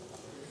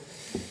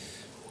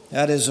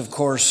That is, of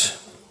course,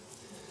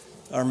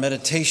 our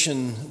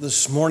meditation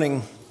this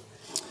morning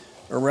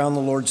around the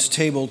Lord's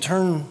table.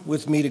 Turn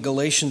with me to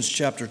Galatians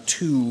chapter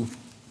 2.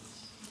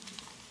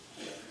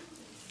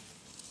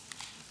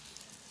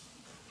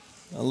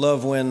 I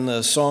love when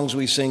the songs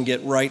we sing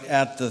get right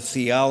at the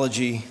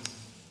theology.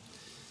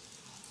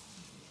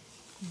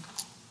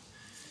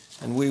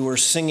 And we were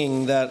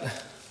singing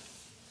that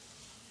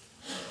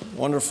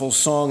wonderful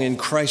song, In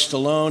Christ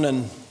Alone,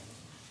 and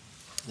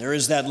there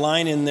is that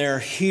line in there,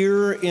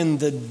 "Here in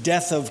the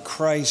death of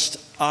Christ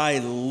I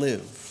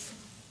live."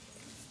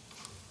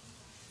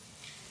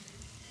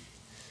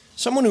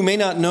 Someone who may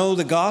not know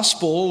the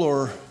gospel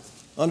or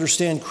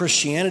understand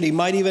Christianity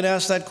might even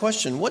ask that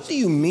question. What do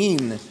you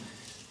mean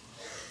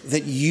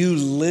that you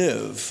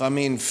live? I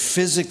mean,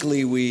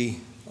 physically we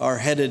are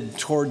headed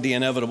toward the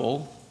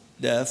inevitable,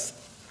 death.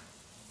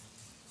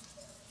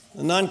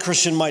 The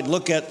non-Christian might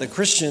look at the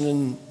Christian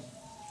and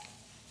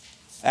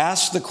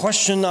ask the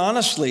question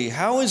honestly,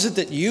 how is it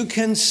that you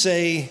can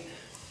say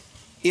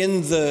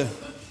in the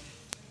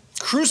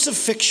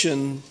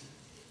crucifixion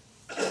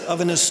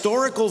of an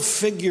historical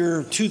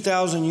figure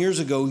 2,000 years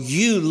ago,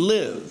 you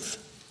live?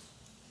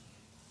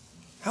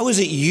 How is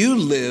it you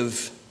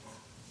live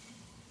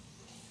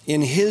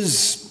in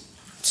his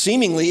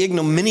seemingly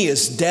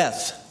ignominious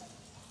death?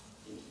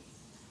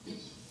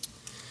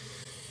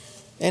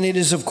 And it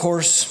is, of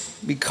course,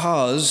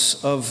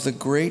 because of the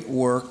great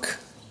work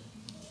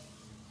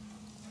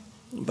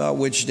about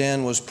which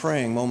Dan was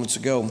praying moments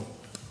ago,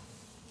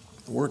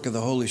 the work of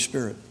the Holy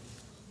Spirit.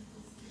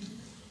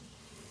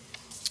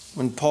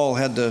 When Paul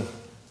had to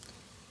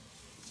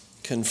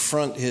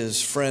confront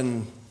his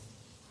friend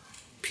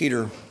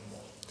Peter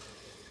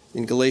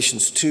in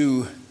Galatians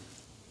 2,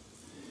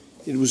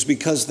 it was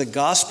because the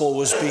gospel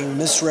was being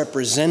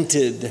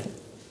misrepresented.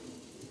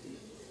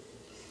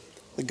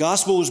 The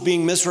gospel was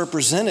being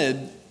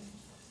misrepresented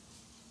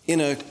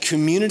in a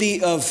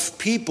community of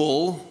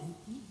people,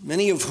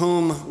 many of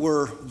whom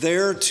were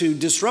there to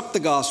disrupt the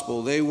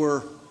gospel. They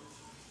were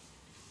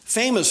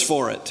famous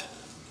for it.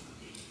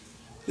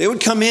 They would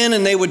come in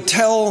and they would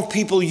tell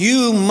people,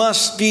 you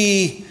must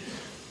be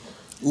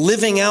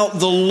living out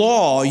the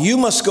law. You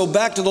must go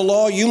back to the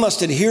law. You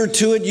must adhere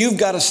to it. You've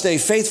got to stay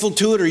faithful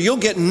to it or you'll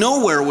get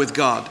nowhere with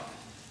God.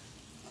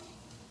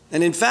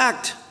 And in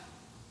fact,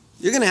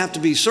 you're going to have to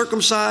be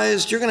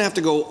circumcised. You're going to have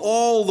to go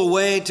all the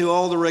way to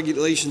all the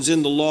regulations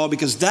in the law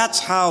because that's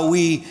how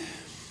we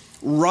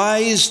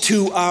rise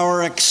to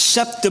our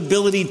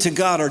acceptability to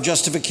God, our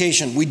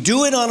justification. We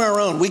do it on our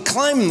own. We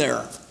climb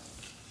there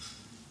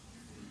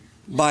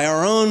by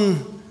our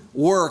own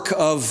work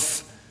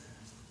of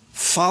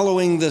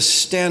following the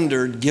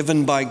standard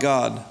given by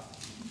God.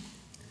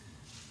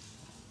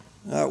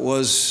 That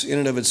was in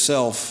and of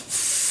itself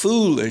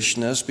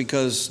foolishness,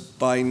 because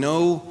by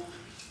no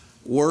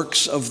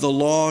works of the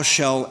law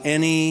shall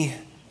any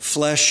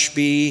flesh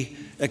be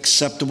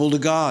acceptable to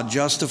God,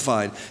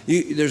 justified.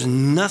 There's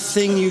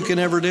nothing you can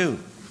ever do.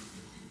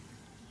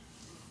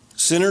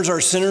 Sinners are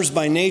sinners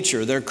by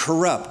nature. They're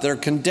corrupt. They're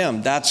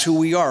condemned. That's who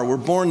we are. We're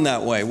born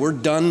that way. We're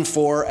done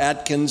for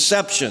at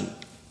conception.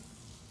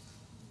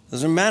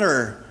 Doesn't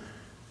matter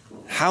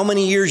how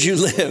many years you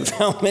live,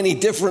 how many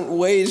different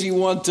ways you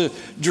want to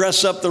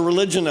dress up the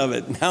religion of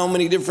it, how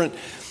many different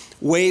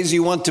ways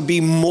you want to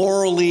be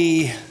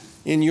morally,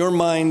 in your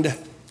mind,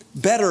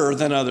 better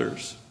than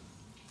others.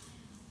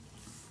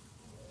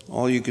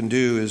 All you can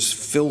do is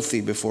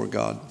filthy before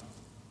God.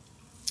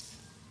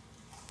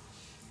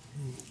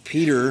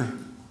 Peter,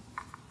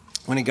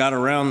 when he got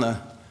around the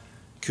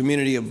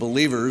community of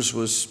believers,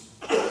 was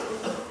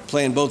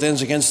playing both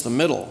ends against the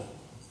middle.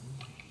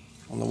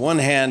 On the one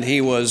hand,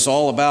 he was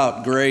all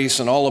about grace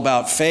and all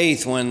about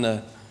faith when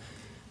the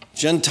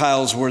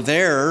Gentiles were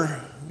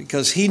there,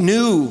 because he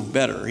knew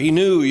better. He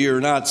knew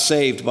you're not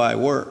saved by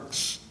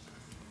works.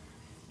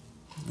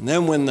 And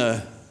then when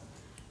the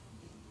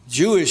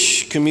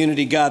Jewish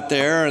community got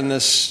there and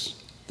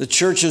the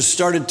churches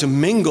started to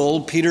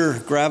mingle, Peter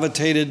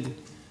gravitated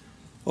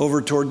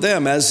over toward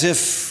them as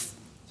if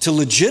to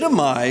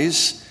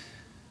legitimize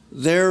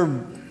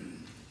their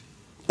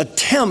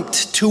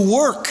attempt to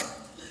work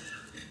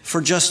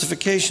for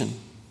justification.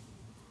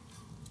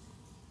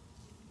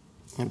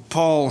 And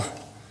Paul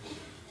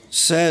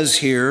says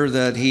here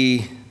that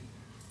he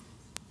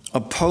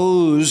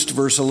opposed,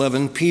 verse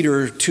 11,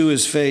 Peter to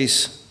his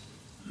face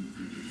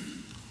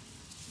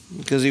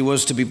because he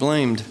was to be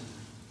blamed.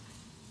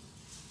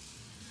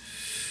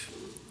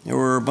 There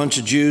were a bunch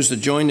of Jews that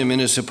joined him in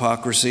his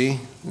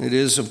hypocrisy. It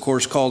is, of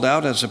course, called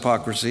out as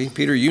hypocrisy.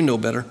 Peter, you know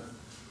better.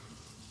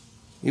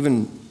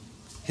 Even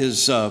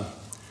his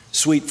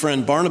sweet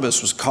friend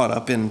Barnabas was caught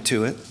up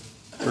into it.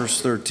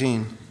 Verse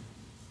 13.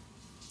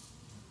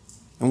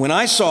 And when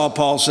I saw,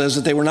 Paul says,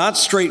 that they were not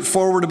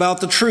straightforward about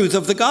the truth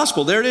of the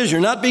gospel. There it is. You're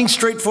not being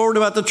straightforward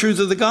about the truth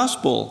of the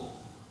gospel.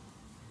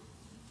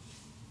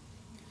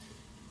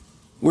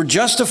 We're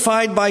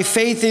justified by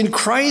faith in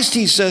Christ,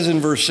 he says in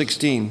verse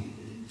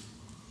 16,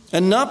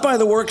 and not by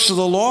the works of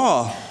the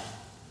law.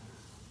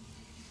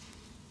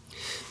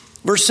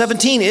 Verse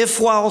 17, if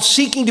while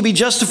seeking to be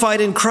justified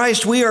in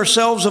Christ, we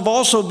ourselves have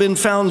also been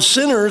found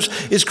sinners,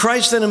 is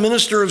Christ then a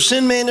minister of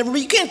sin? Man,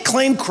 you can't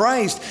claim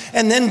Christ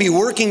and then be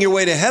working your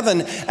way to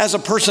heaven as a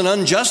person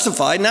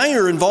unjustified. Now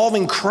you're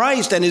involving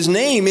Christ and his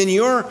name in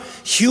your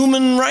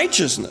human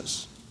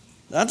righteousness.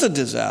 That's a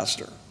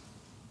disaster.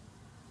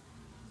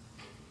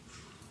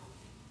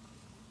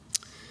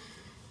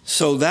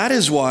 So that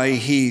is why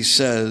he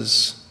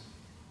says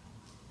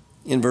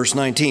in verse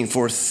 19,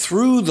 for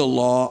through the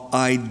law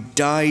I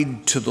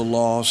died to the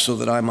law so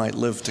that I might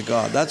live to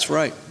God. That's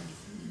right.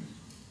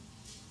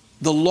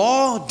 The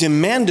law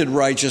demanded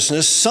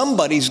righteousness.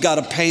 Somebody's got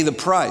to pay the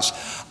price.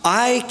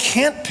 I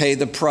can't pay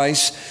the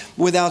price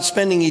without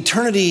spending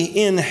eternity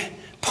in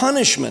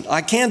punishment.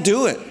 I can't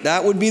do it.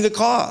 That would be the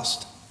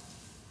cost.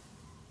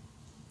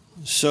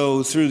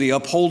 So through the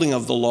upholding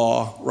of the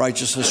law,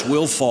 righteousness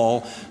will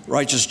fall,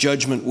 righteous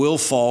judgment will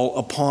fall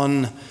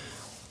upon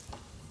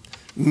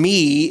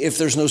me if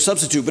there's no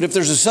substitute. But if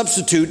there's a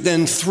substitute,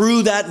 then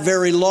through that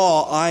very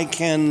law, I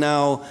can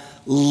now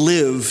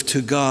live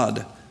to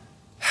God.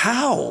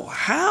 How?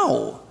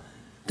 How?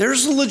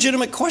 There's a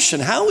legitimate question.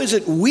 How is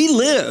it we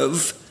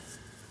live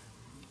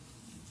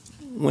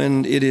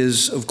when it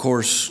is, of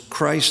course,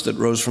 Christ that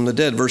rose from the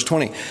dead? Verse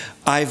 20,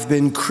 I've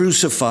been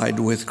crucified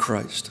with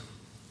Christ.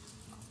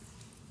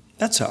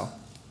 That's how.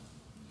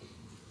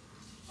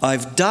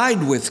 I've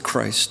died with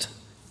Christ.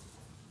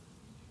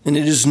 And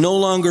it is no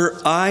longer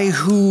I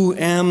who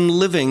am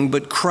living,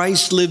 but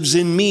Christ lives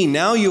in me.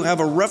 Now you have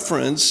a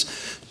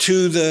reference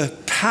to the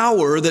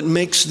power that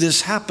makes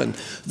this happen.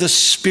 The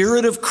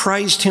Spirit of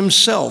Christ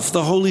himself,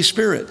 the Holy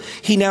Spirit.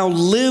 He now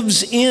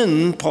lives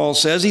in, Paul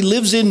says, he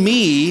lives in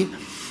me.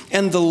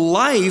 And the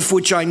life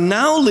which I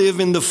now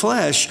live in the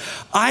flesh,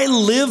 I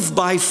live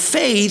by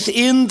faith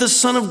in the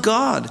Son of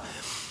God.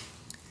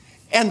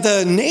 And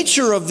the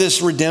nature of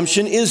this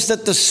redemption is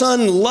that the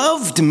Son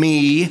loved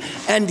me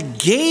and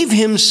gave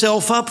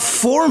himself up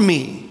for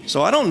me.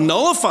 So I don't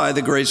nullify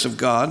the grace of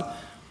God.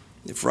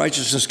 If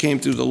righteousness came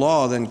through the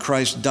law, then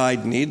Christ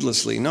died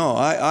needlessly. No,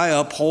 I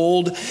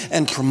uphold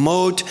and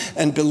promote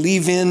and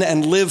believe in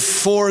and live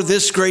for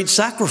this great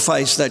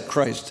sacrifice that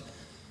Christ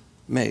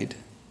made.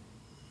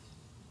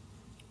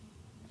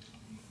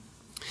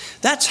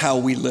 That's how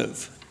we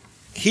live.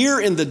 Here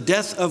in the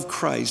death of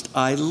Christ,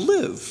 I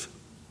live.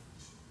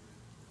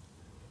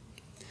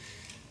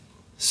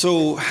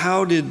 So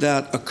how did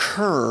that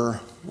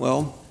occur?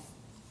 Well,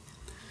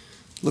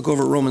 look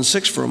over at Romans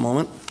 6 for a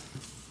moment.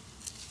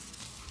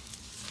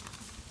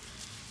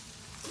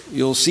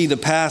 You'll see the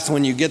path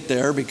when you get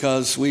there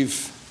because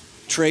we've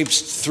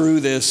traipsed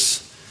through this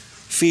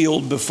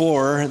field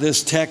before,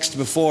 this text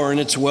before, and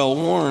it's well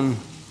worn.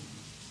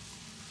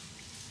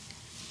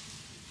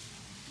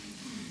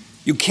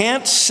 You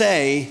can't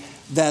say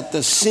that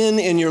the sin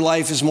in your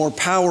life is more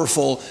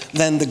powerful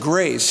than the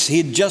grace. He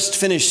had just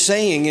finished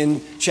saying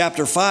in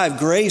chapter 5,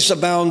 grace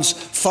abounds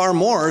far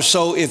more.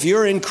 So if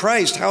you're in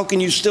Christ, how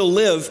can you still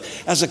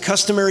live as a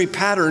customary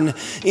pattern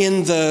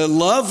in the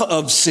love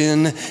of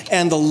sin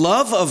and the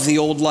love of the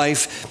old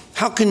life?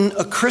 How can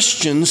a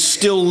Christian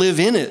still live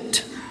in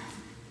it?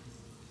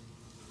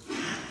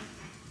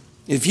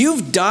 If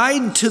you've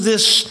died to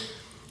this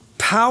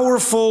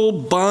powerful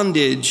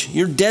bondage,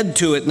 you're dead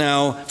to it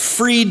now,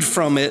 freed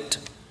from it,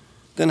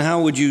 then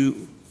how would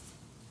you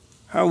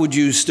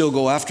still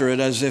go after it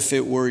as if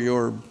it were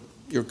your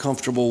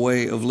comfortable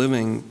way of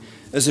living,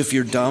 as if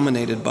you're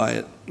dominated by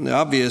it? And the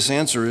obvious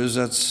answer is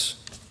that's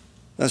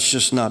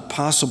just not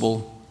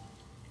possible.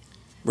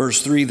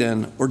 Verse 3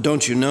 then, or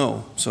don't you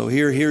know? So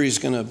here he's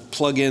going to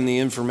plug in the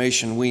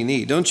information we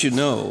need. Don't you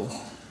know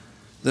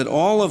that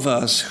all of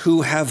us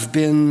who have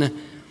been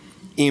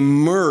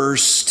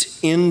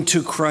immersed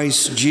into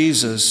Christ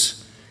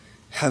Jesus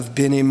have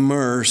been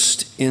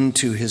immersed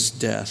into his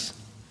death?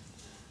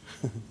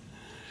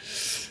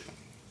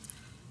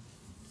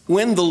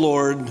 When the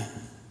Lord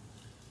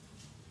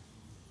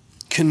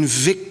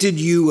convicted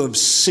you of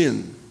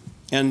sin,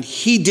 and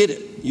he did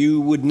it,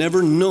 you would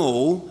never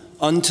know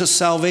unto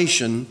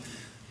salvation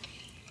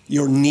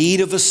your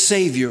need of a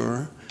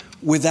Savior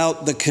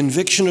without the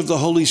conviction of the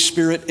Holy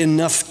Spirit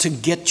enough to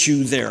get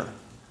you there,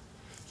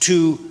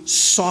 to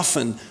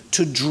soften,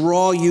 to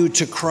draw you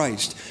to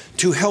Christ,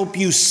 to help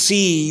you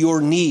see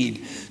your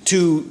need,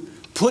 to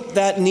put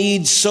that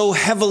need so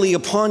heavily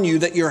upon you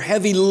that you're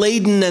heavy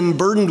laden and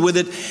burdened with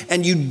it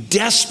and you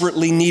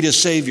desperately need a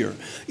Savior.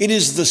 It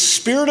is the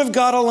Spirit of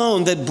God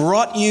alone that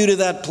brought you to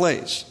that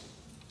place.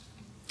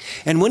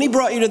 And when he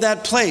brought you to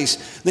that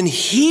place, then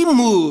he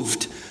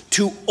moved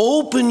to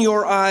open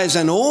your eyes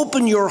and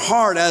open your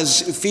heart,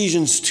 as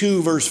Ephesians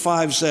 2 verse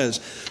 5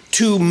 says,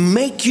 to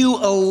make you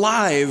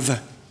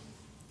alive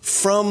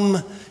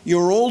from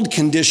your old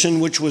condition,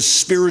 which was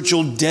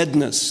spiritual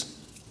deadness,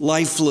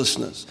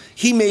 lifelessness.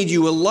 He made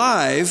you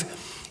alive,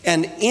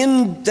 and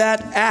in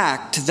that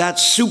act, that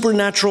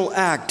supernatural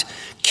act,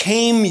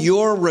 came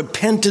your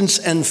repentance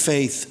and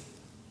faith.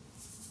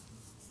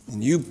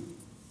 And you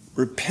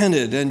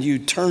repented and you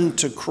turned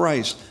to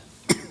Christ.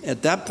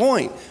 At that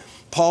point,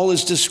 Paul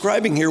is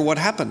describing here what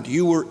happened.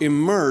 You were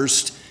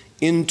immersed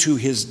into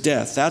his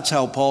death. That's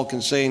how Paul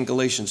can say in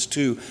Galatians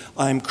 2,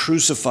 I'm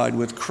crucified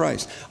with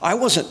Christ. I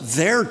wasn't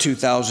there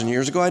 2,000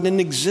 years ago. I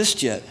didn't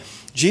exist yet.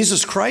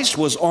 Jesus Christ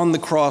was on the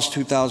cross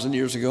 2,000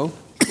 years ago.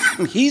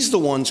 He's the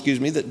one,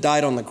 that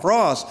died on the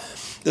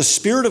cross. The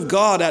Spirit of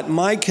God at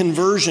my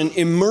conversion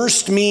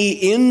immersed me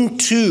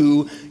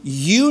into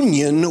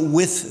union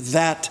with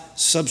that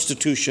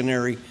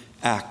substitutionary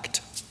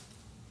act.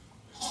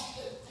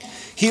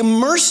 He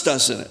immersed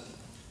us in it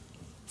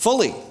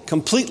fully,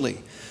 completely,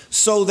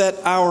 so that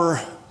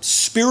our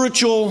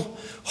spiritual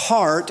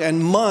heart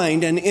and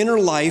mind and inner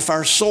life,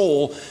 our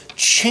soul,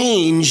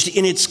 changed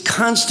in its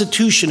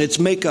constitution, its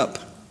makeup.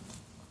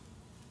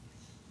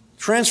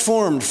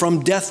 Transformed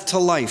from death to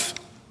life.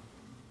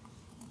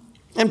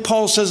 And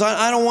Paul says,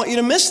 I don't want you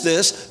to miss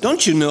this.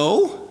 Don't you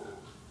know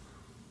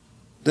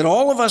that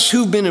all of us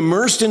who've been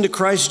immersed into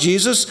Christ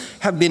Jesus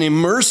have been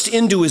immersed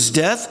into his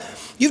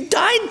death? You've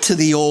died to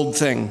the old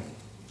thing.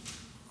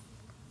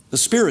 The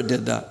Spirit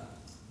did that.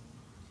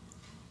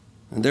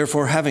 And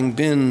therefore, having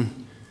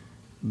been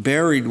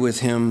buried with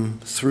him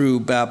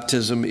through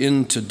baptism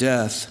into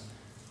death,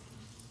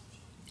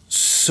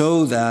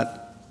 so that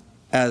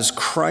as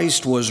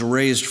Christ was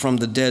raised from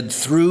the dead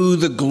through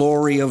the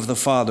glory of the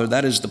Father,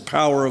 that is the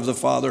power of the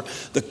Father,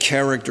 the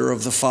character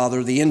of the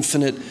Father, the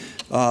infinite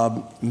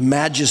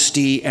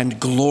majesty and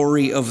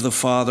glory of the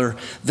Father,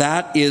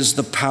 that is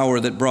the power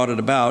that brought it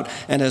about.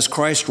 And as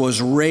Christ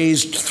was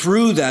raised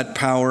through that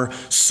power,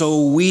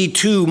 so we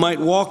too might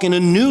walk in a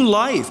new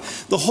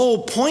life. The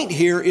whole point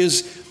here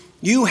is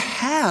you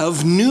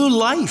have new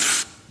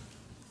life.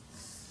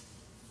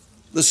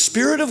 The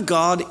Spirit of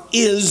God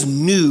is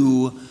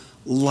new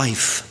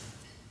life.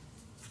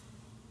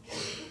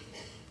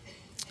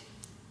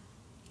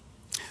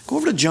 Go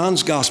over to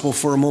John's Gospel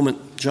for a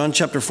moment. John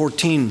chapter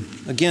 14.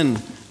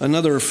 Again,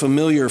 another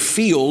familiar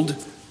field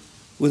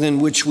within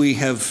which we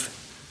have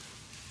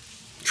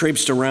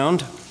traipsed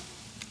around.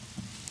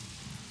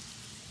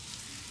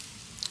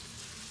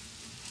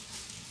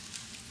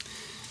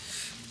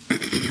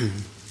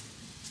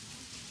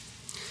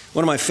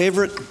 One of my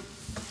favorite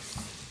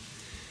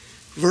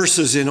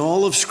verses in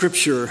all of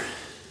Scripture,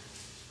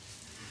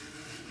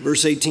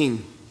 verse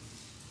 18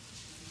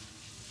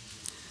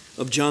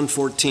 of John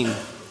 14.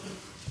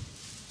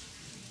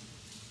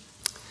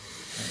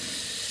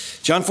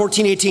 John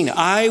 14:18,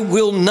 I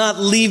will not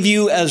leave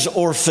you as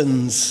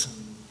orphans,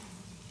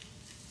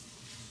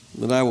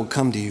 but I will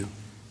come to you.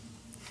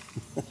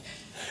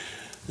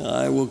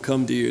 I will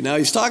come to you. Now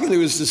he's talking to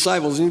his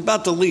disciples and he's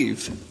about to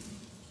leave.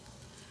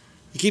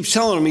 He keeps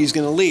telling them he's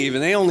going to leave,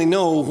 and they only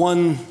know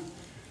one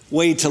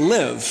way to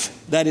live,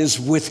 that is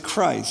with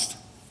Christ.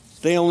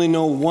 They only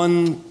know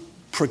one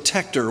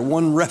protector,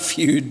 one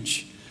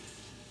refuge,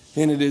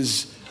 and it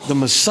is the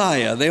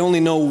Messiah. They only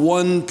know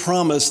one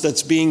promise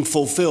that's being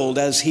fulfilled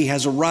as he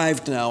has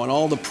arrived now, and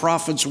all the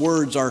prophets'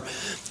 words are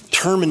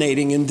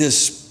terminating in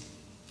this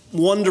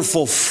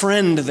wonderful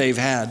friend they've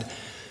had,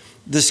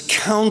 this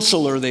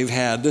counselor they've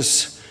had,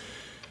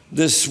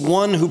 this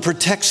one who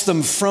protects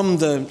them from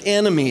the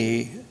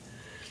enemy,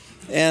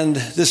 and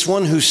this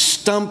one who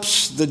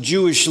stumps the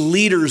Jewish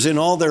leaders in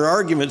all their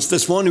arguments,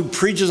 this one who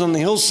preaches on the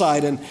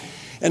hillside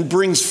and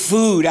brings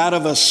food out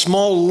of a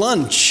small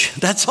lunch.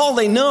 That's all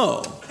they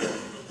know.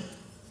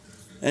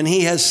 And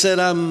he has said,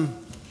 I'm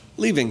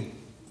leaving.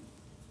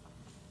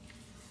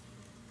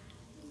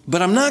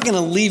 But I'm not going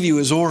to leave you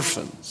as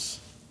orphans.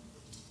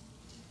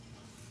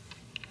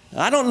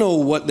 I don't know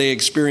what they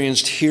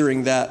experienced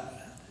hearing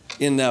that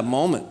in that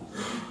moment.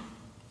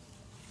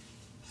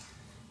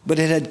 But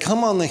it had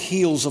come on the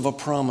heels of a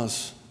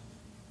promise.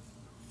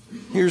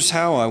 Here's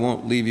how I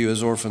won't leave you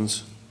as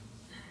orphans.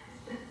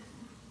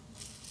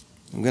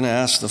 I'm going to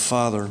ask the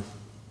Father.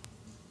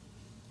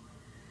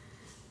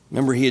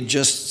 Remember, he had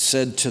just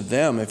said to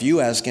them, if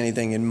you ask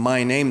anything in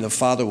my name, the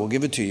Father will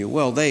give it to you.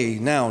 Well, they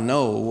now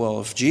know, well,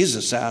 if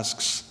Jesus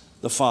asks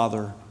the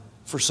Father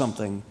for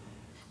something,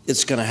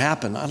 it's going to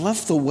happen. I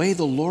love the way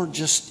the Lord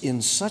just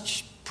in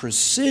such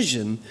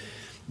precision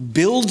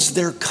builds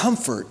their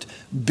comfort,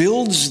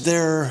 builds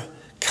their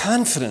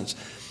confidence,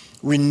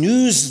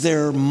 renews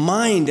their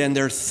mind and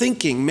their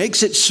thinking,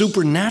 makes it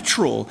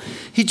supernatural.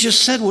 He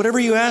just said, whatever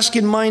you ask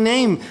in my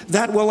name,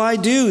 that will I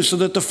do, so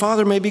that the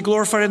Father may be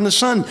glorified in the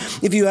Son.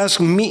 If you ask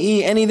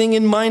me anything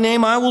in my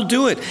name, I will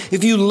do it.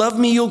 If you love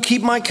me, you'll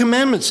keep my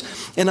commandments.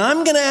 And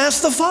I'm going to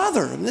ask the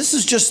Father. And this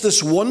is just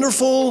this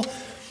wonderful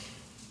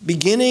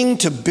beginning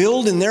to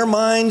build in their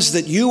minds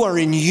that you are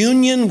in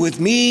union with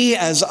me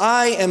as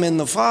I am in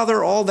the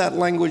Father, all that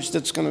language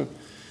that's going to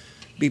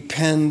be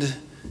penned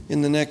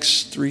in the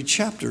next 3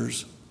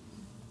 chapters.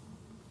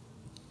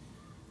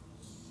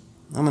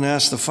 I'm going to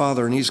ask the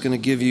Father, and he's going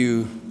to give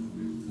you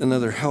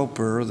another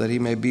helper that he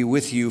may be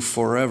with you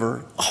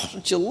forever. Oh,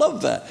 don't you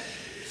love that?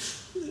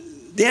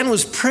 Dan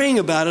was praying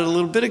about it a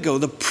little bit ago,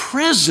 the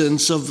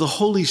presence of the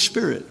Holy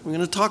Spirit. We're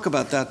going to talk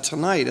about that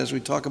tonight as we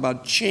talk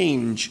about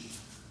change,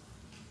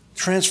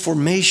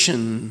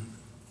 transformation.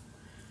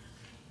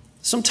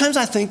 Sometimes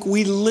I think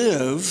we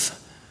live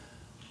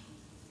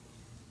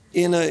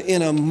in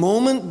a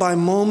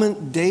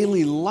moment-by-moment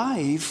daily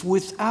life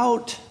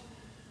without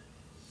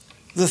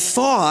the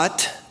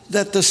thought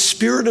that the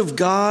Spirit of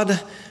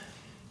God,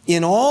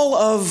 in all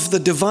of the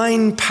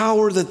divine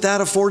power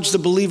that affords the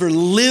believer,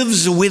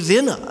 lives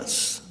within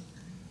us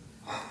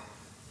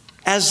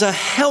as a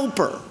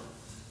helper.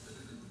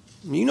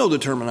 You know the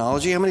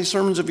terminology. How many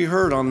sermons have you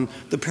heard on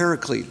the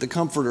Paraclete, the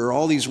Comforter,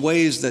 all these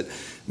ways that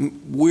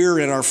we're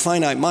in our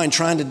finite mind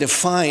trying to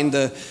define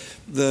the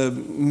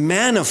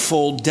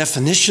manifold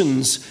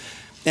definitions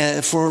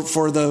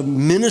for the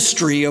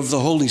ministry of the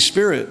Holy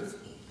Spirit.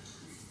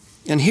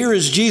 And here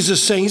is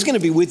Jesus saying he's going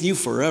to be with you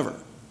forever.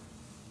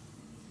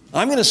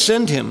 I'm going to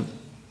send him.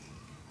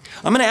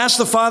 I'm going to ask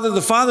the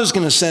Father's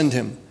going to send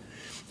him.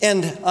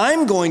 And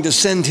I'm going to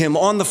send him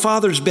on the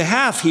Father's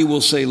behalf, he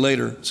will say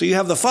later. So you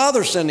have the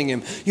Father sending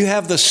him. You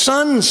have the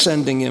Son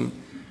sending him.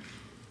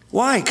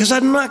 Why? Because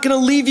I'm not going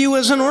to leave you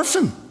as an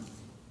orphan.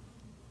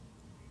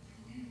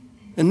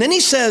 And then he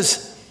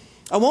says,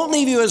 I won't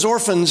leave you as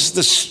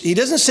orphans. He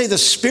doesn't say the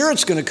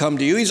Spirit's going to come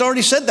to you. He's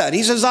already said that.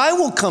 He says, I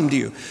will come to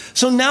you.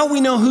 So now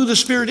we know who the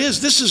Spirit is.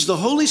 This is the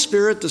Holy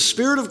Spirit, the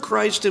Spirit of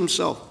Christ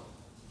himself.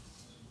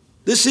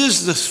 This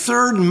is the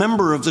third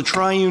member of the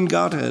triune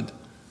Godhead.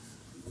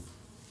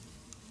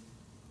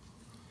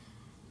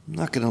 I'm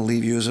not going to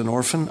leave you as an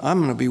orphan. I'm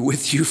going to be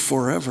with you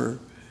forever.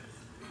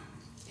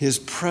 His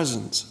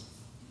presence.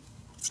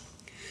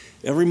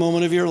 Every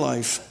moment of your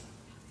life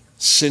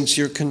since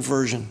your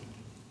conversion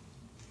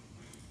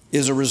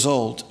is a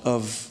result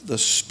of the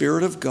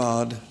Spirit of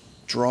God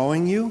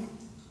drawing you,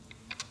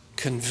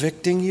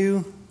 convicting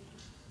you,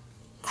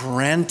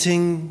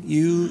 granting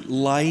you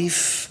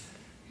life,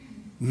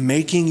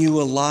 making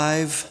you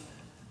alive,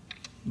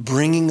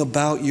 bringing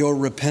about your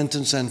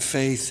repentance and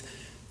faith,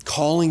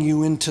 calling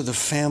you into the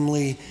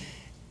family,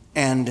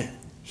 and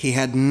he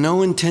had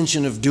no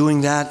intention of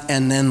doing that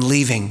and then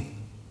leaving.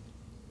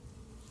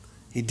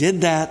 He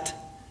did that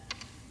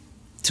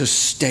to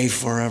stay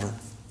forever.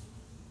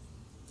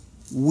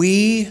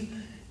 We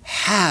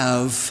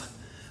have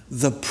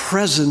the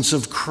presence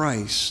of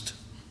Christ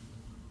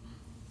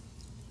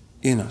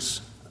in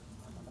us.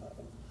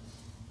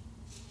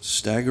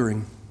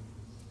 Staggering.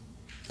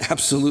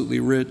 Absolutely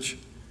rich.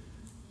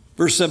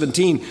 Verse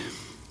 17,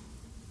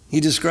 he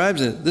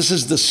describes it. This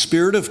is the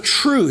Spirit of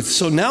truth.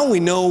 So now we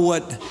know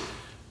what,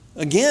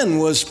 again,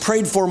 was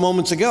prayed for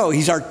moments ago.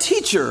 He's our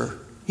teacher.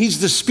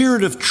 He's the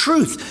Spirit of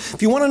truth.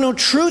 If you want to know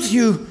truth,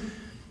 you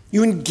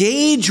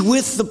engage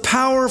with the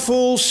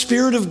powerful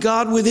Spirit of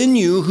God within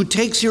you who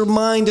takes your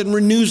mind and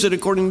renews it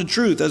according to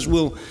truth, as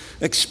we'll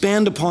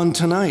expand upon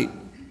tonight.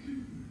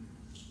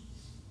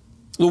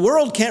 The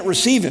world can't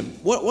receive him.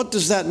 What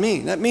does that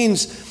mean? That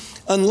means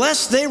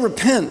unless they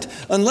repent,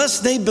 unless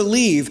they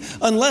believe,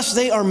 unless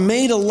they are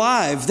made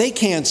alive, they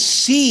can't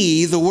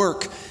see the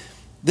work.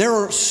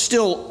 They're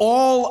still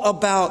all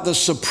about the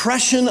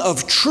suppression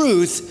of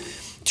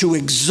truth to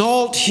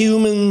exalt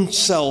human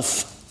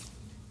self.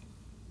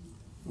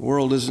 The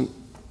world is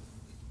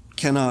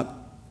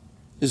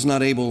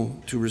not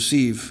able to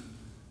receive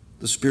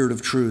the Spirit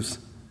of truth.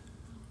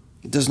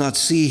 It does not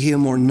see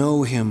him or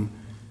know him.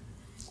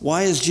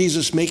 Why is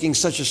Jesus making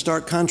such a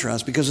stark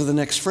contrast? Because of the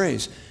next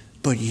phrase.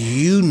 But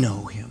you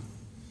know him.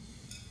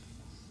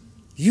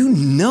 You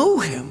know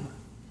him.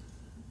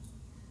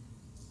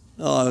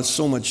 Oh, there's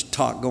so much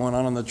talk going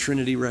on the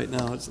Trinity right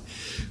now.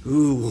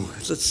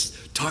 Let's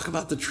talk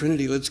about the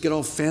Trinity. Let's get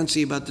all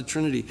fancy about the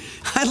Trinity.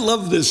 I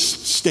love this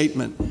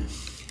statement.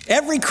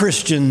 Every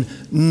Christian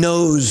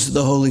knows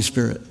the Holy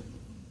Spirit.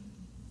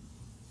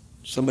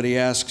 Somebody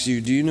asks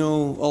you, do you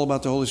know all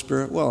about the Holy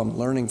Spirit? Well, I'm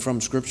learning from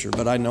Scripture,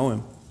 but I know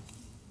him.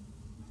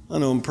 I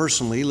know him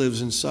personally. He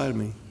lives inside of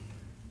me.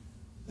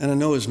 And I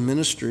know his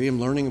ministry. I'm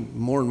learning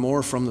more and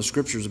more from the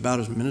Scriptures about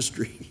his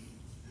ministry.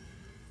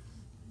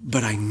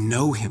 But I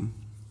know him.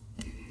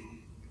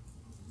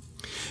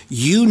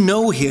 You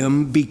know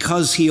him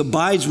because he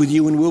abides with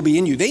you and will be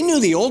in you. They knew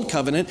the old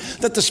covenant,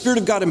 that the Spirit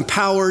of God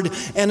empowered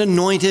and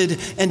anointed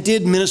and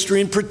did ministry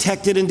and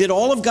protected and did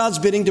all of God's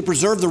bidding to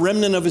preserve the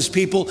remnant of his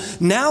people.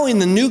 Now in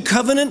the new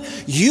covenant,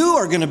 you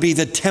are going to be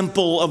the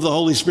temple of the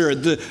Holy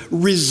Spirit, the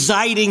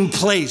residing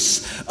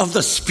place of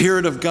the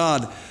Spirit of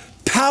God.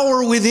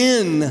 Power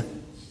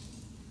within.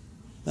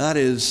 That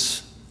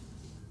is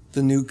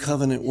the new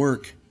covenant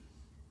work.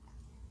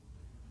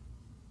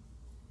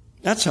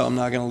 That's how I'm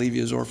not going to leave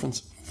you as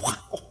orphans.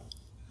 Wow.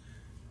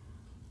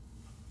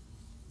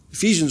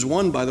 Ephesians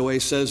 1, by the way,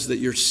 says that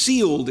you're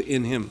sealed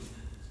in him.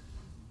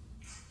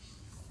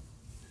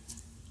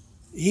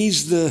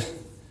 He's the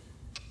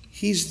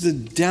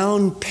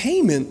down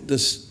payment,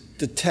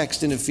 the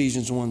text in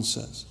Ephesians 1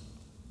 says.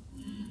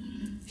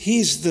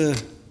 He's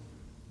the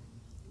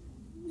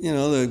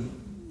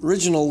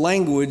original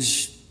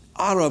language,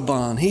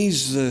 arabon.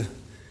 He's the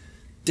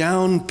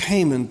down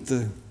payment,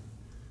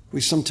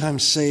 we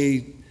sometimes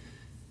say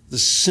the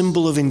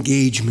symbol of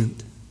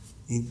engagement,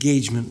 the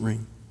engagement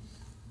ring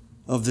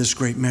of this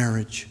great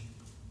marriage.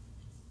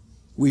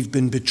 We've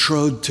been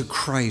betrothed to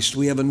Christ.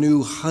 We have a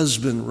new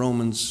husband,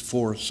 Romans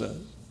 4 says.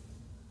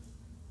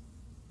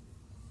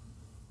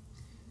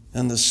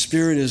 And the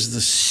Spirit is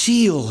the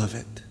seal of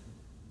it.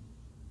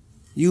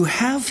 You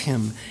have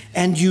him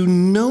and you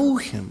know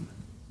him.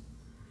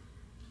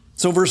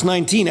 So verse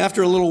 19,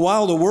 after a little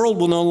while, the world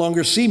will no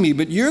longer see me,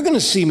 but you're going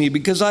to see me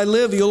because I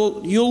live.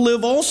 You'll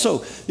live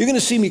also. You're going to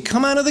see me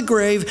come out of the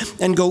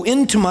grave and go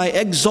into my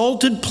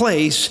exalted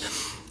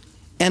place.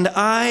 And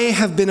I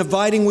have been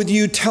abiding with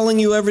you, telling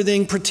you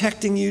everything,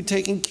 protecting you,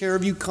 taking care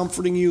of you,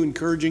 comforting you,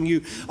 encouraging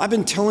you. I've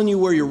been telling you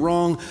where you're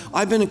wrong.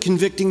 I've been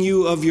convicting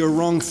you of your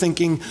wrong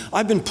thinking.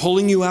 I've been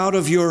pulling you out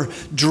of your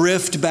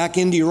drift back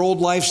into your old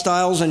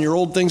lifestyles and your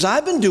old things.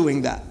 I've been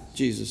doing that,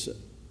 Jesus said.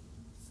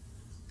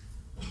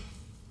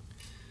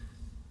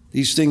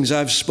 These things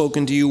I've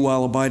spoken to you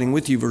while abiding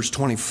with you, verse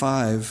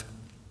 25.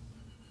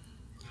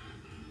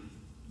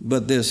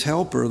 But this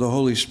helper, the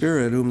Holy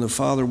Spirit, whom the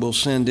Father will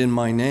send in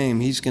my name,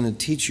 he's going to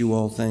teach you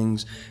all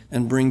things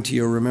and bring to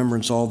your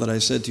remembrance all that I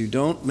said to you.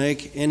 Don't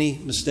make any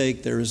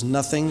mistake. There is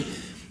nothing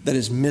that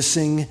is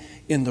missing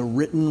in the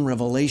written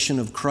revelation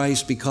of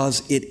Christ,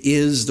 because it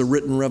is the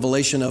written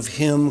revelation of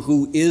him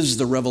who is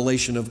the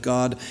revelation of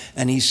God.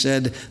 And he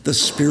said, the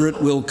Spirit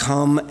will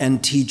come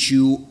and teach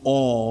you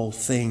all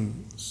things.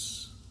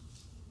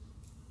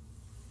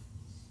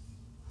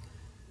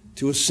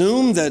 To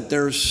assume that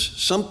there's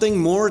something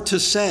more to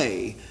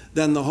say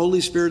than the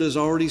Holy Spirit has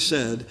already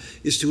said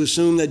is to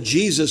assume that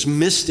Jesus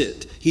missed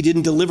it. He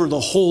didn't deliver the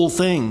whole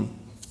thing.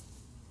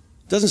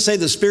 It doesn't say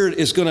the Spirit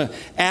is going to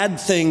add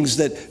things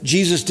that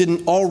Jesus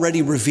didn't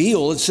already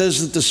reveal. It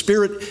says that the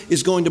Spirit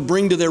is going to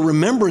bring to their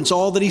remembrance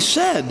all that he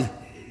said.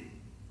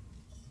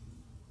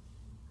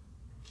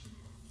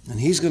 And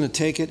he's going to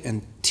take it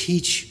and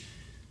teach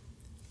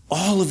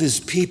all of his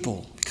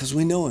people because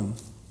we know him.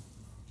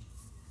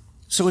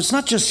 So it's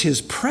not just his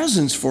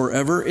presence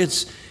forever,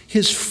 it's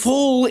his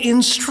full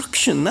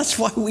instruction. That's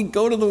why we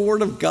go to the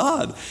Word of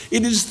God.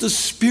 It is the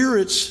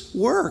Spirit's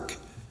work.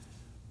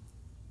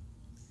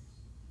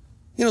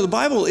 You know, the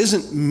Bible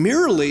isn't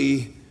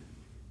merely,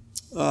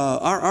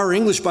 our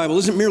English Bible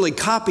isn't merely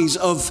copies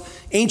of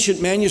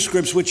ancient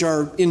manuscripts which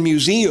are in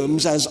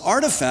museums as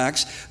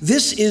artifacts.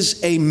 This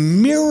is a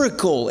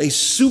miracle, a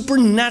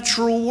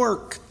supernatural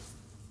work.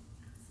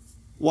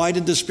 Why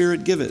did the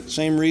Spirit give it?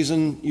 Same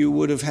reason you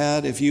would have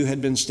had if you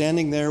had been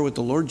standing there with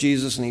the Lord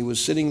Jesus and he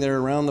was sitting there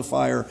around the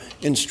fire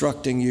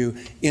instructing you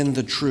in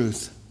the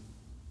truth.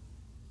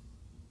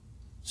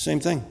 Same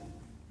thing.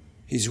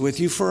 He's with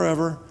you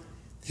forever.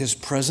 His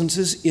presence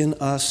is in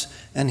us,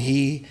 and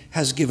he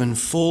has given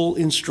full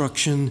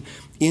instruction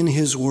in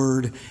his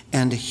word,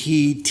 and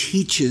he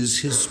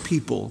teaches his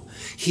people.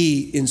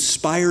 He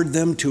inspired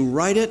them to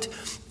write it,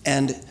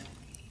 and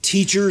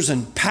teachers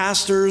and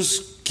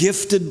pastors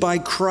gifted by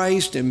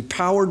Christ,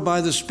 empowered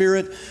by the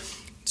Spirit,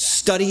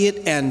 study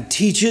it and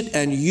teach it.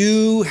 And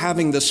you,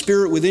 having the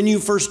Spirit within you,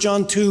 1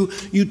 John 2,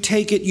 you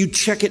take it, you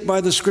check it by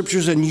the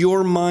Scriptures, and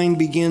your mind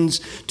begins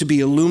to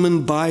be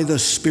illumined by the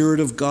Spirit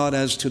of God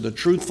as to the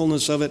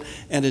truthfulness of it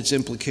and its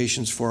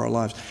implications for our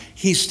lives.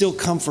 He's still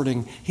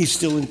comforting. He's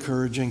still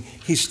encouraging.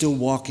 He's still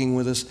walking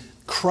with us.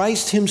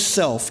 Christ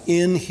himself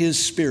in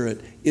his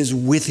Spirit is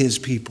with his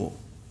people.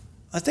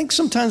 I think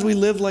sometimes we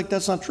live like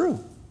that's not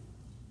true.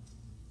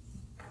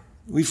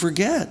 We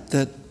forget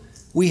that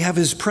we have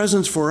his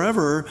presence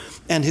forever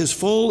and his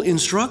full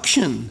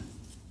instruction.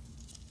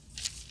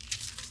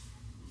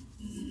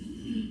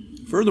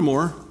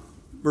 Furthermore,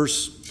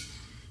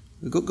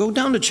 go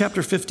down to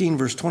chapter 15,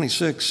 verse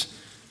 26.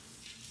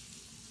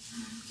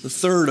 The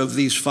third of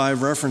these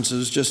 5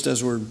 references, just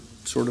as we're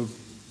sort of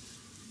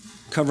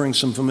covering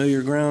some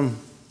familiar ground.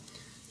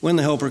 When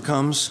the Helper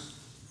comes,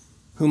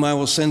 whom I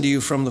will send to you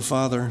from the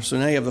Father. So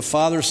now you have the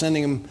Father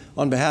sending him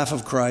on behalf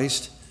of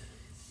Christ.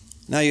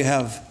 Now you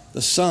have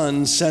the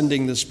Son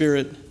sending the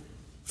Spirit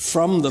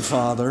from the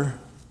Father,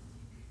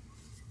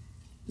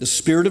 the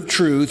Spirit of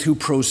truth who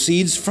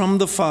proceeds from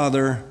the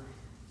Father.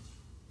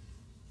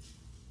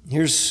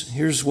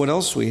 Here's what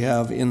else we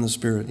have in the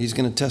Spirit. He's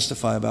going to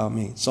testify about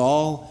me. It's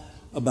all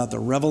about the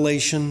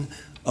revelation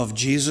of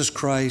Jesus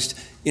Christ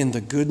in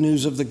the good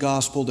news of the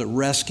gospel that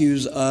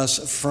rescues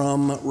us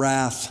from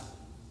wrath,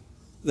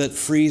 that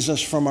frees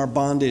us from our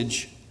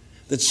bondage,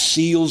 that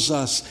seals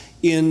us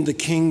in the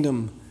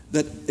kingdom,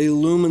 that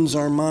illumines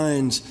our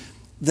minds,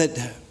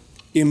 that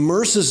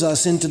immerses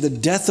us into the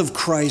death of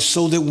Christ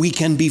so that we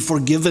can be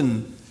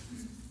forgiven.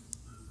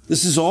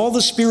 This is all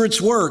the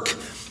Spirit's work.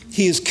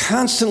 He is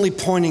constantly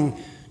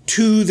pointing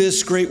to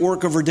this great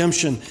work of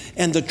redemption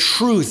and the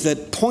truth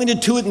that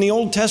pointed to it in the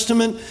Old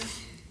Testament,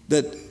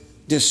 that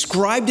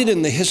described it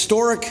in the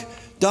historic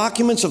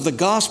documents of the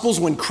Gospels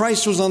when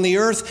Christ was on the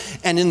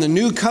earth, and in the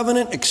New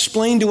Covenant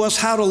explained to us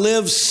how to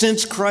live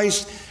since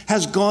Christ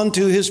has gone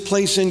to his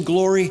place in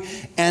glory,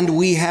 and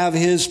we have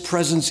his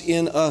presence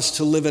in us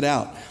to live it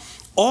out.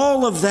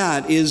 All of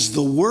that is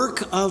the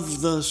work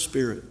of the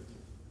Spirit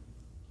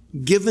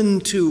given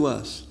to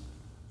us,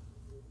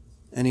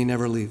 and he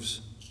never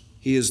leaves.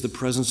 He is the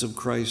presence of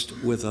Christ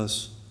with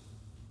us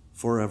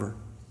forever.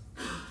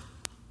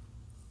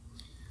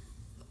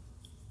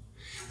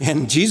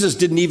 And Jesus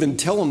didn't even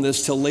tell him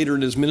this till later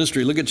in his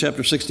ministry. Look at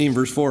chapter 16,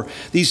 verse 4.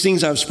 These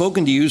things I've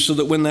spoken to you so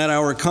that when that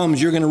hour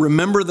comes, you're going to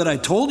remember that I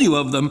told you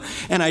of them.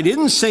 And I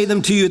didn't say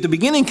them to you at the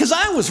beginning because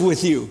I was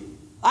with you.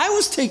 I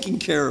was taking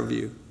care of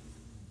you.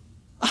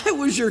 I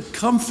was your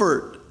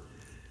comfort.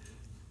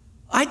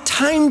 I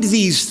timed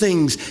these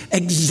things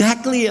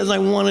exactly as I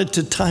wanted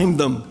to time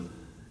them.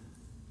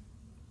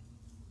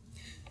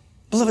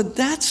 Beloved,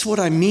 that's what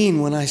I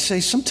mean when I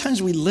say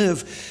sometimes we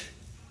live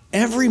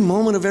every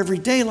moment of every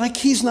day like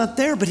he's not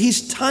there, but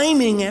he's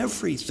timing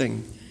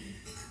everything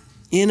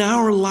in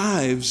our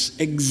lives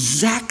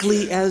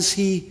exactly as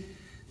he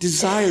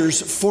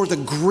desires for the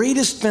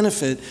greatest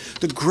benefit,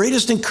 the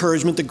greatest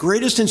encouragement, the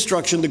greatest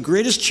instruction, the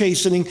greatest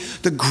chastening,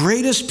 the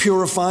greatest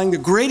purifying, the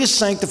greatest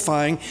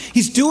sanctifying.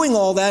 He's doing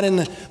all that in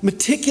the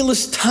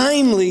meticulous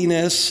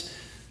timeliness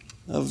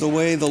of the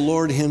way the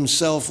Lord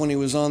himself, when he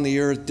was on the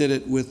earth, did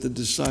it with the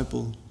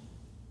disciple.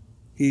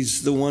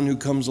 He's the one who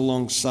comes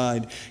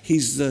alongside.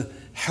 He's the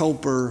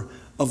helper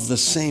of the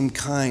same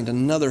kind,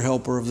 another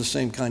helper of the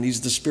same kind.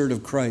 He's the Spirit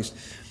of Christ.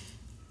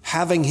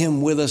 Having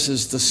him with us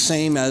is the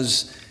same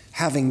as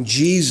having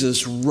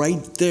Jesus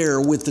right there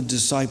with the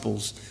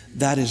disciples.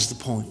 That is the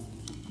point.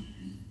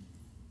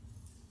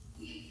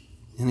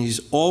 And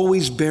he's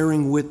always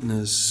bearing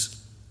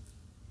witness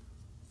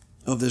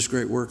of this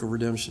great work of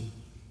redemption.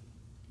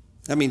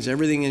 That means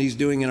everything that he's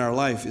doing in our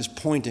life is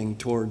pointing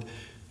toward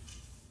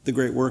the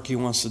great work he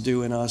wants to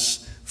do in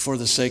us for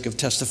the sake of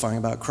testifying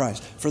about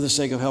Christ, for the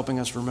sake of helping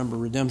us remember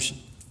redemption.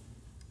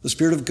 The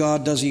Spirit of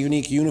God does a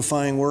unique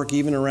unifying work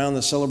even around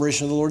the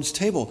celebration of the Lord's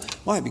table.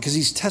 Why? Because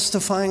he's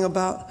testifying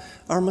about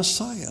our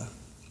Messiah.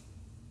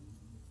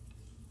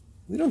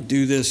 We don't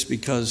do this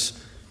because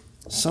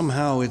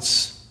somehow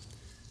it's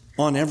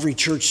on every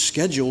church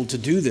schedule to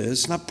do this.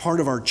 It's not part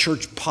of our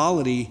church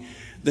polity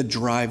that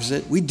drives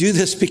it. We do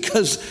this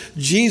because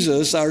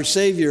Jesus, our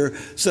Savior,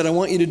 said, I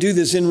want you to do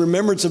this in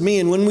remembrance of me.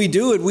 And when we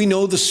do it, we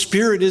know the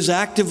Spirit is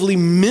actively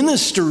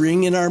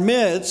ministering in our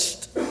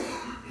midst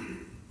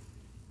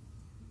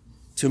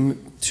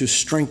to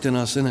strengthen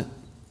us in it.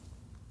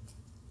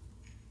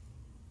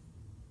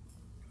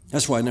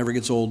 That's why it never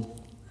gets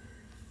old.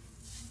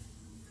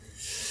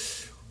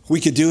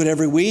 We could do it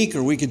every week,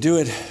 or we could do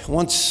it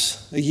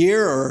once a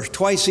year or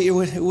twice a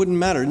year. It wouldn't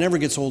matter. It never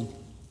gets old.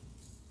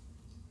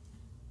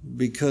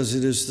 Because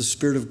it is the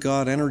Spirit of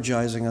God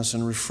energizing us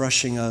and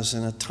refreshing us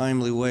in a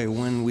timely way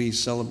when we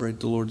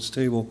celebrate the Lord's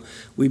table.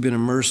 We've been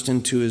immersed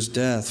into his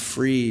death,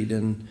 freed,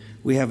 and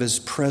we have his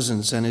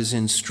presence and his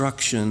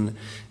instruction,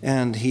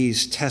 and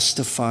he's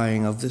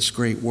testifying of this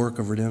great work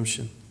of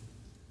redemption.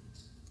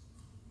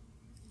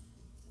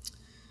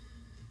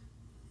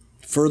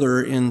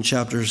 Further in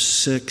chapter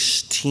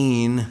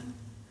 16,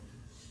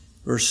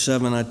 verse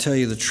 7, I tell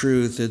you the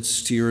truth,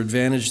 it's to your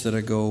advantage that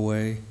I go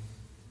away.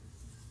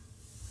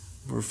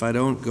 Or if I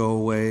don't go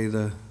away,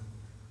 the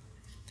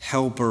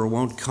helper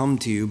won't come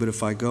to you, but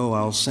if I go,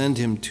 I'll send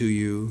him to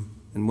you.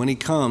 And when he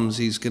comes,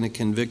 he's going to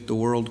convict the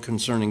world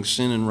concerning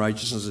sin and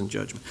righteousness and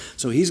judgment.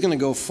 So he's going to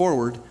go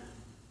forward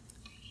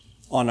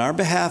on our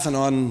behalf and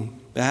on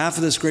behalf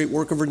of this great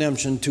work of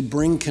redemption to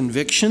bring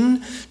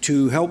conviction,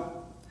 to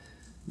help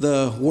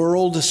the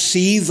world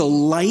see the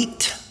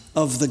light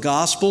of the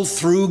gospel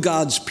through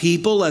God's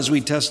people as we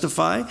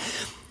testify.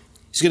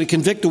 He's going to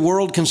convict the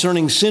world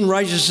concerning sin,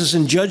 righteousness,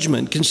 and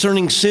judgment.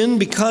 Concerning sin,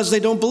 because they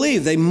don't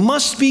believe. They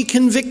must be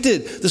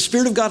convicted. The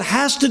Spirit of God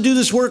has to do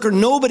this work or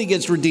nobody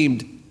gets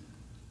redeemed.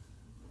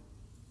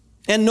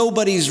 And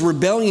nobody's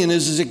rebellion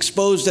is as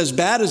exposed as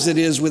bad as it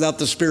is without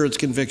the Spirit's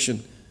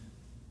conviction,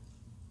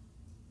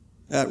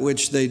 at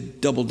which they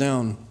double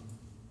down.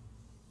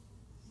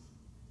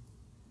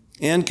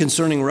 And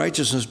concerning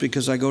righteousness,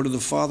 because I go to the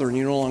Father and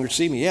you no longer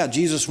see me. Yeah,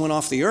 Jesus went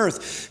off the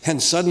earth and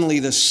suddenly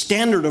the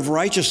standard of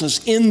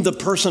righteousness in the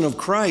person of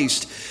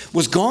Christ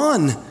was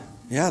gone.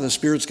 Yeah, the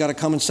Spirit's got to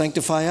come and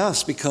sanctify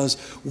us because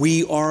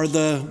we are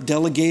the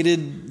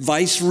delegated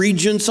vice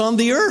regents on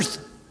the earth.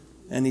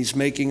 And he's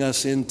making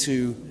us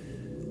into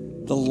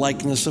the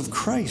likeness of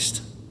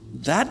Christ.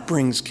 That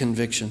brings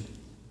conviction.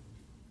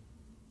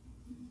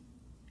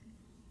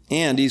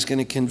 And he's going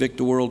to convict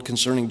the world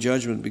concerning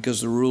judgment because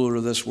the ruler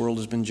of this world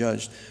has been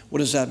judged. What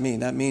does that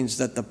mean? That means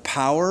that the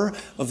power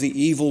of the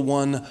evil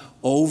one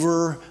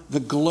over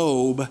the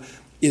globe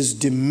is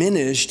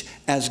diminished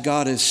as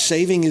God is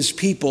saving his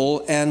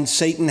people and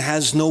Satan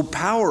has no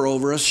power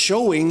over us,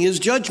 showing his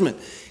judgment.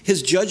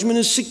 His judgment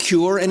is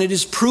secure and it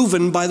is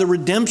proven by the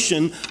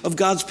redemption of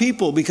God's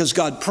people because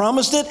God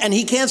promised it and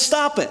he can't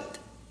stop it.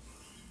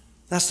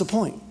 That's the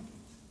point.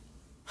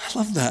 I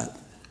love that.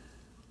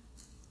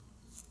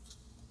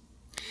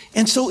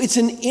 And so it's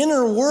an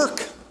inner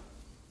work.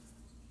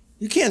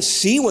 You can't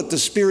see what the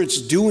Spirit's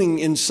doing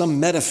in some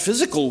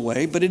metaphysical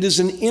way, but it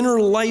is an inner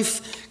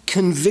life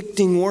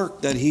convicting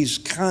work that he's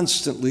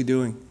constantly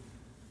doing.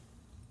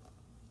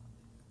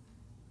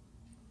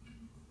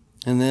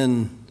 And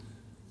then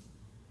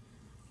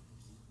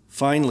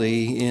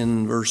finally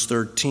in verse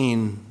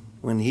 13,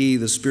 when he,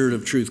 the Spirit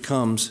of truth,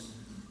 comes,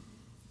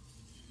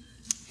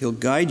 he'll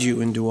guide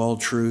you into all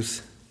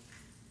truth.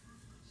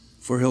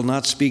 For he'll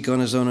not speak on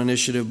his own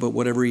initiative, but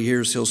whatever he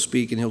hears, he'll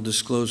speak, and he'll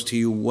disclose to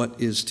you what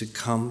is to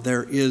come.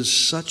 There is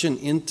such an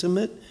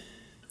intimate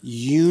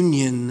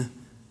union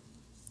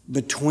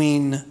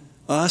between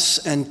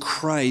us and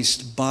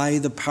Christ by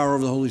the power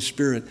of the Holy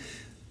Spirit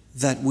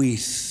that we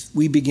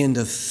begin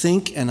to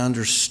think and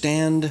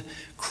understand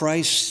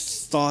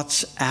Christ's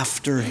thoughts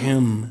after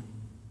him.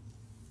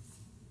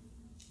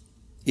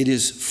 It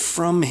is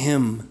from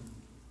him.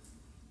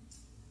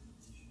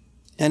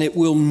 And it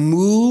will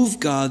move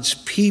God's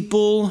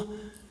people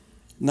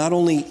not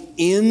only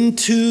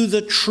into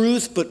the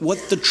truth, but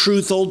what the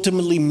truth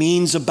ultimately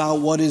means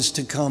about what is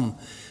to come.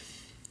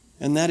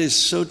 And that is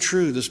so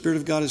true. The Spirit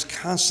of God is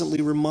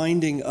constantly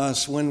reminding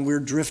us when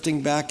we're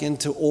drifting back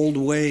into old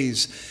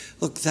ways.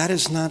 Look, that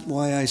is not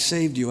why I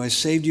saved you. I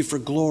saved you for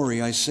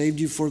glory. I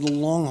saved you for the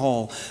long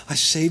haul. I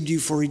saved you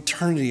for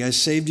eternity. I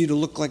saved you to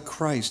look like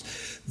Christ.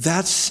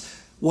 That's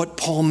what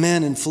Paul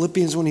meant in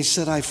Philippians when he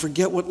said, I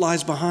forget what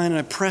lies behind and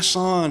I press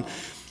on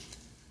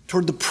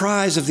toward the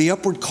prize of the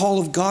upward call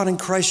of God in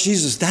Christ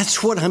Jesus.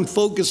 That's what I'm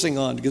focusing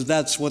on, because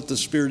that's what the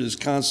Spirit is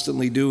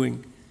constantly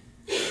doing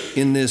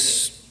in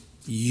this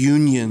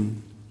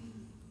union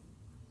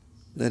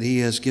that he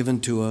has given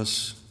to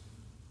us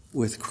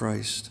with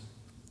Christ.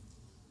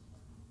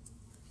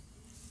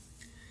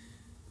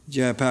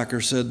 J.I.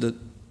 Packer said that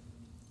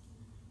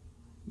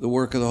the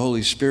work of the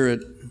Holy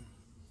Spirit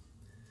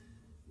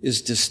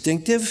is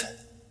distinctive,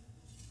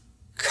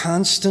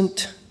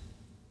 constant,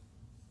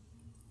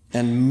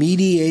 and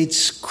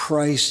mediates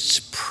Christ's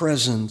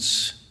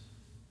presence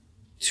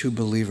to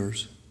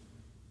believers.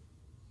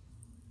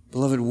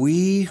 Beloved,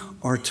 we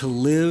are to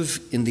live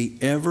in the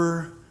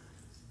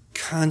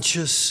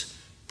ever-conscious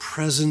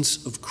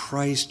presence of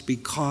Christ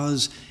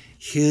because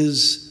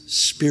his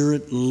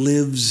Spirit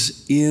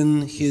lives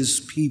in his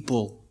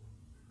people.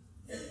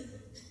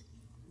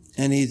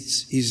 And he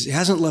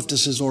hasn't left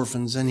us as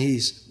orphans, and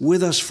he's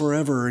with us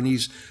forever, and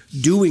he's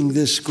doing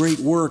this great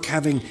work,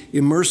 having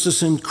immersed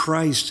us in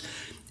Christ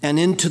and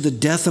into the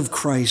death of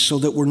Christ so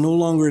that we're no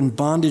longer in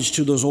bondage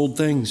to those old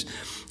things.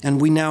 And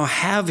we now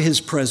have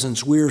his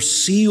presence. We're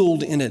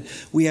sealed in it.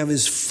 We have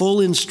his full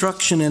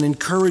instruction and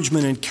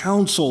encouragement and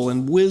counsel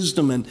and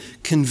wisdom and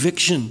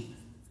conviction.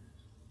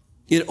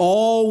 It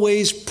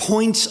always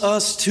points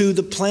us to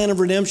the plan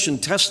of redemption,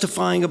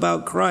 testifying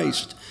about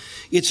Christ.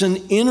 It's an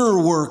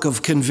inner work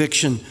of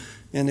conviction,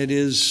 and it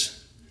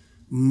is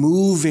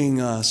moving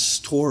us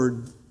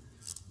toward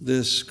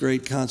this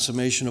great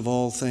consummation of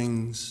all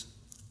things,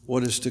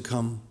 what is to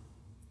come.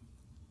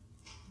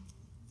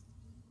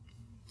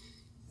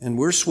 And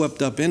we're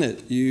swept up in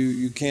it.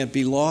 You can't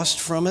be lost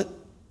from it.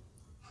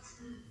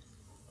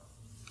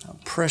 How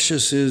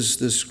precious is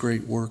this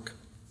great work.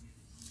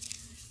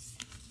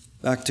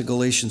 Back to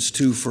Galatians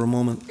 2 for a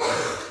moment.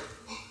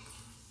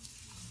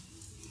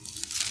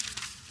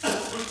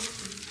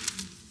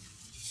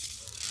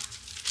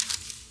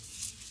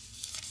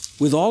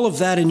 With all of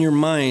that in your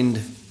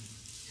mind,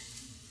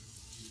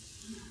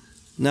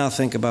 now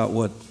think about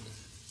what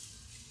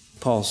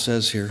Paul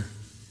says here.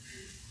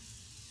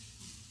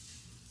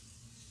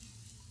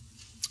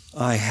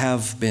 I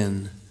have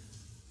been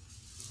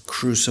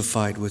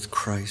crucified with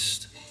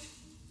Christ.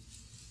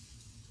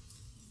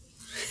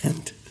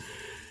 And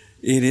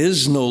it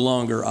is no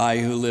longer I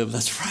who live.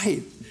 That's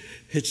right.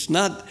 It's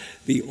not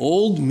the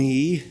old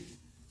me.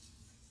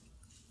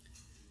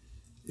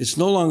 It's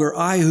no longer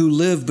I who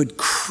live, but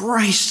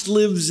Christ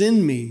lives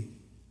in me.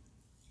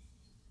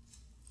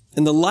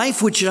 And the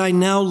life which I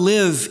now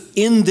live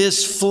in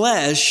this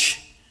flesh,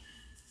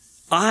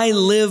 I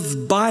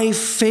live by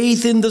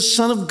faith in the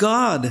Son of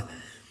God,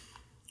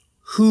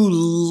 who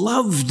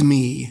loved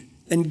me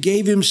and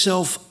gave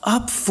himself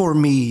up for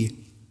me.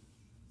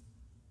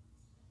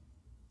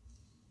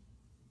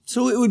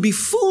 So it would be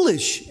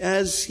foolish,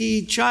 as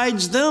he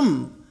chides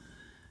them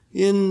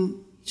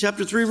in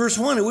chapter 3, verse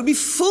 1. It would be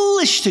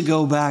foolish to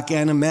go back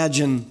and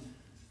imagine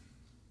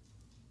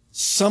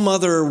some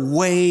other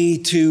way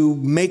to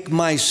make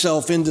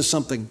myself into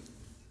something.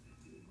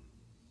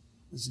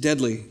 It's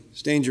deadly,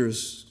 it's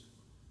dangerous,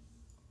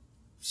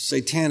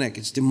 satanic,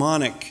 it's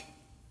demonic.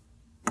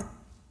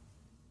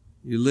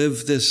 You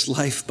live this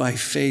life by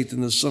faith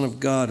in the Son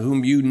of God,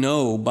 whom you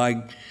know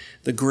by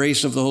the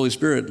grace of the Holy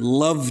Spirit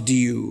loved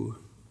you.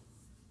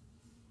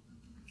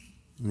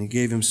 And he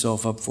gave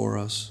himself up for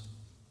us.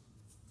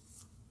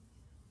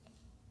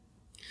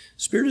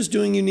 Spirit is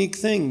doing unique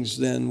things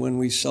then when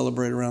we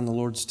celebrate around the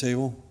Lord's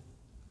table.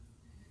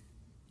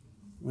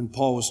 When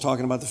Paul was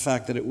talking about the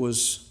fact that it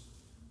was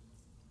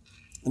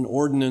an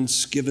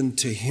ordinance given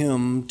to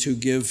him to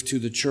give to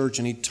the church,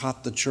 and he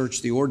taught the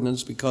church the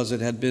ordinance because it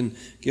had been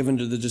given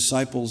to the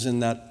disciples in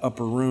that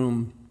upper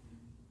room.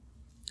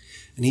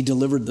 And he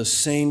delivered the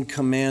same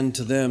command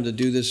to them to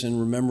do this in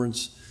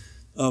remembrance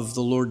of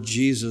the Lord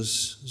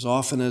Jesus as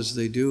often as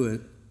they do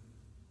it.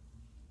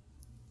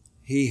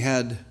 He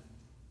had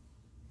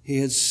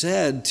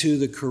said to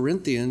the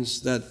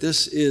Corinthians that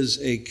this is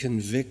a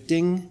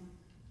convicting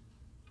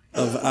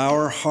of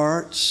our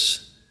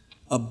hearts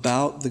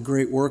about the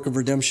great work of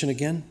redemption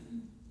again.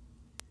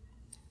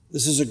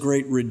 This is a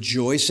great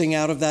rejoicing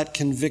out of that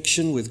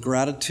conviction with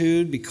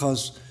gratitude,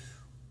 because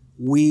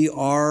we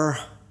are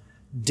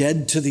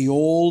dead to the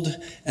old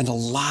and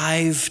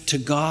alive to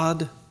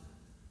God.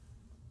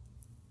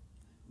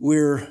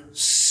 We're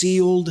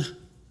sealed.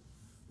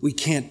 We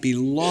can't be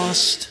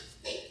lost.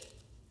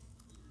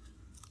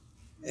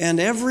 And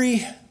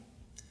every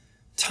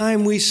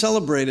time we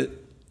celebrate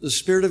it, the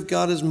Spirit of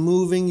God is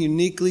moving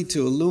uniquely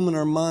to illumine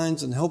our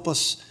minds and help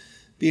us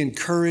be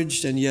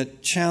encouraged and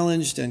yet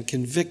challenged and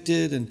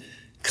convicted and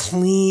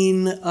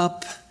clean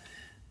up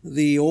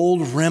the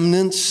old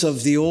remnants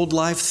of the old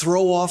life,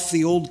 throw off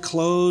the old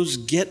clothes,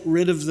 get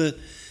rid of the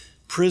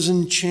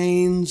prison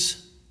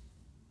chains.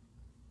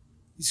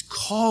 He's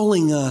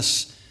calling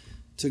us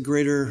to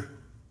greater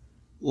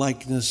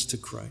likeness to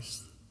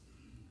Christ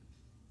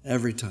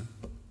every time.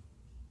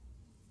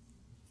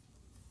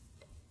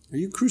 Are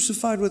you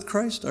crucified with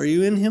Christ? Are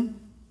you in Him?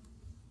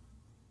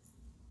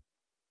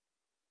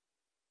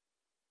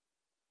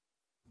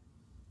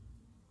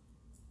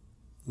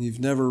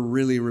 You've never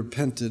really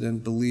repented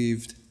and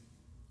believed.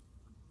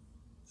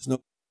 There's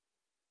no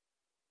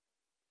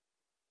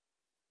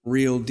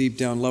real deep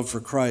down love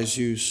for Christ.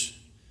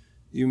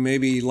 You may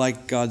be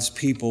like God's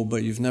people,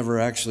 but you've never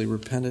actually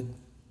repented.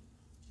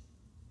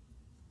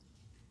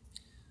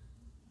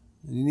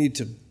 You need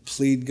to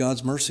plead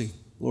God's mercy.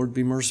 Lord,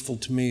 be merciful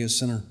to me, a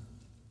sinner.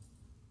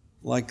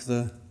 Like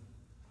the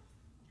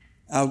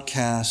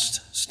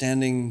outcast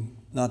standing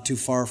not too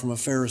far from a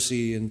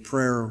Pharisee in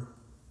prayer,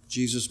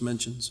 Jesus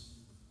mentions.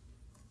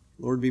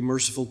 Lord, be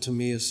merciful to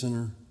me, a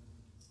sinner.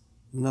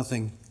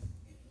 Nothing.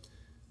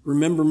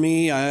 Remember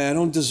me, I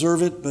don't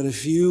deserve it, but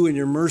if you in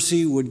your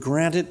mercy would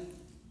grant it,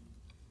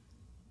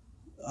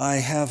 I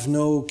have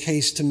no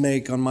case to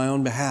make on my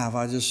own behalf.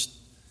 I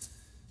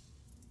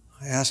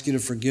ask you to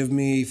forgive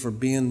me for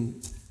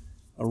being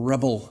a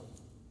rebel.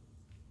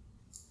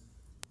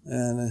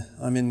 And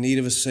I'm in need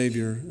of a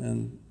Savior.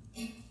 And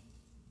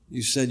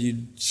you said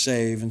you'd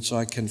save, and so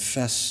I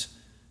confess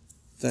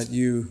that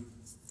you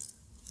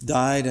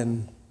died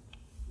and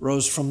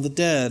rose from the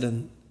dead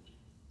and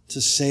to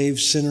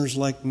save sinners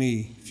like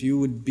me. If you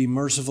would be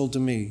merciful to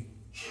me,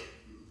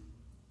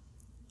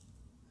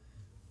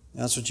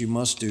 that's what you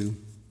must do.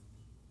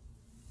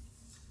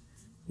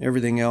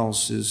 Everything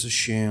else is a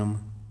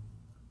sham.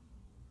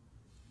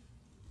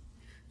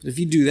 But if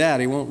you do that,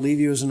 He won't leave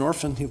you as an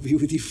orphan. He'll be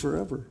with you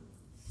forever.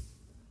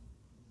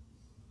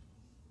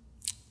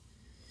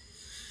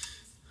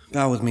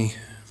 Bow with me.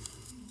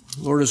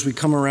 Lord, as we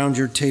come around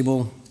your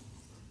table,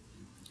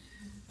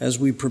 as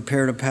we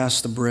prepare to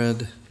pass the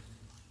bread,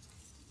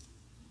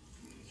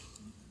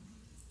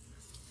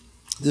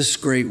 this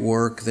great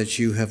work that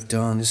you have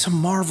done is a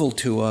marvel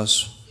to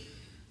us.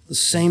 The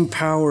same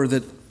power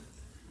that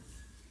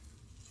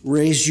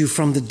raised you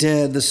from the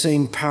dead, the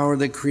same power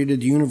that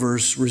created the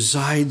universe,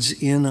 resides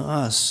in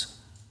us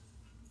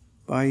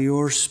by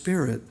your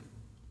Spirit.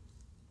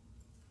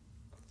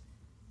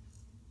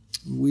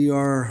 We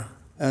are,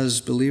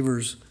 as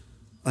believers,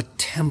 a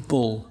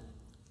temple,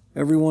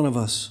 every one of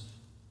us.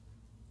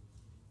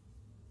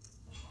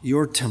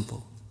 Your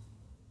temple.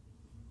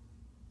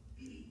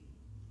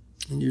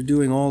 And you're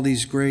doing all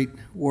these great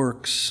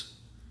works,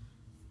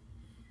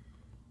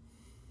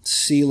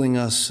 sealing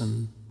us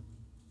and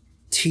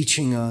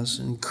teaching us,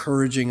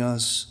 encouraging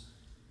us,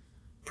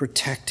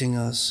 protecting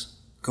us,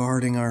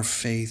 guarding our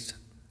faith,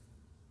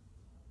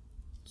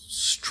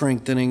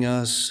 strengthening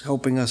us,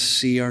 helping us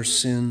see our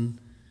sin,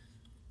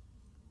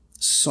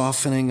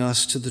 softening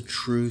us to the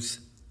truth,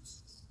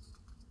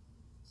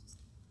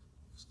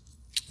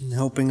 and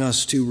helping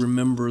us to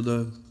remember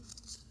the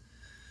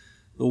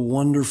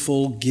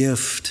wonderful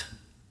gift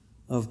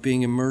of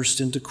being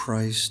immersed into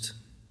Christ.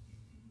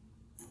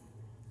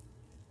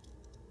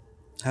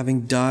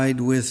 Having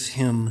died with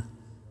Him,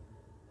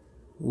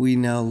 we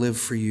now live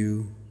for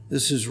you.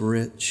 This is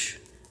rich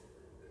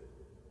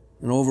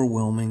and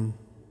overwhelming.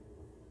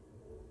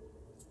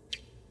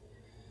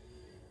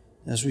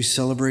 As we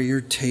celebrate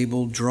your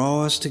table,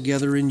 draw us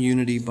together in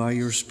unity by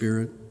your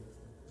Spirit.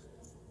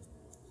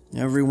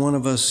 Every one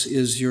of us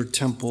is your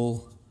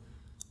temple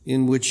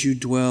in which you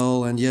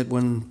dwell, and yet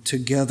when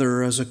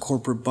together as a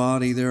corporate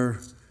body, there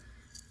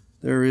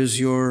is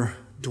your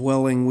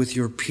dwelling with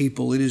your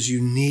people. It is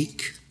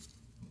unique.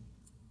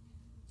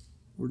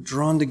 We're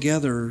drawn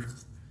together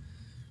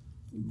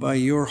by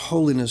your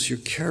holiness, your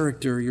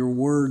character, your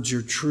words,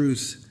 your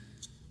truth.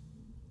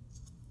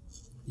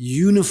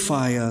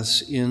 Unify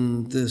us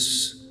in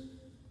this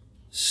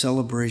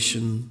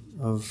celebration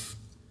of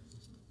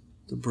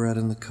the bread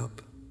and the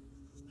cup.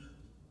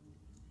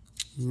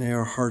 May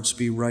our hearts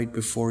be right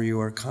before you,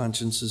 our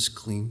consciences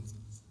clean.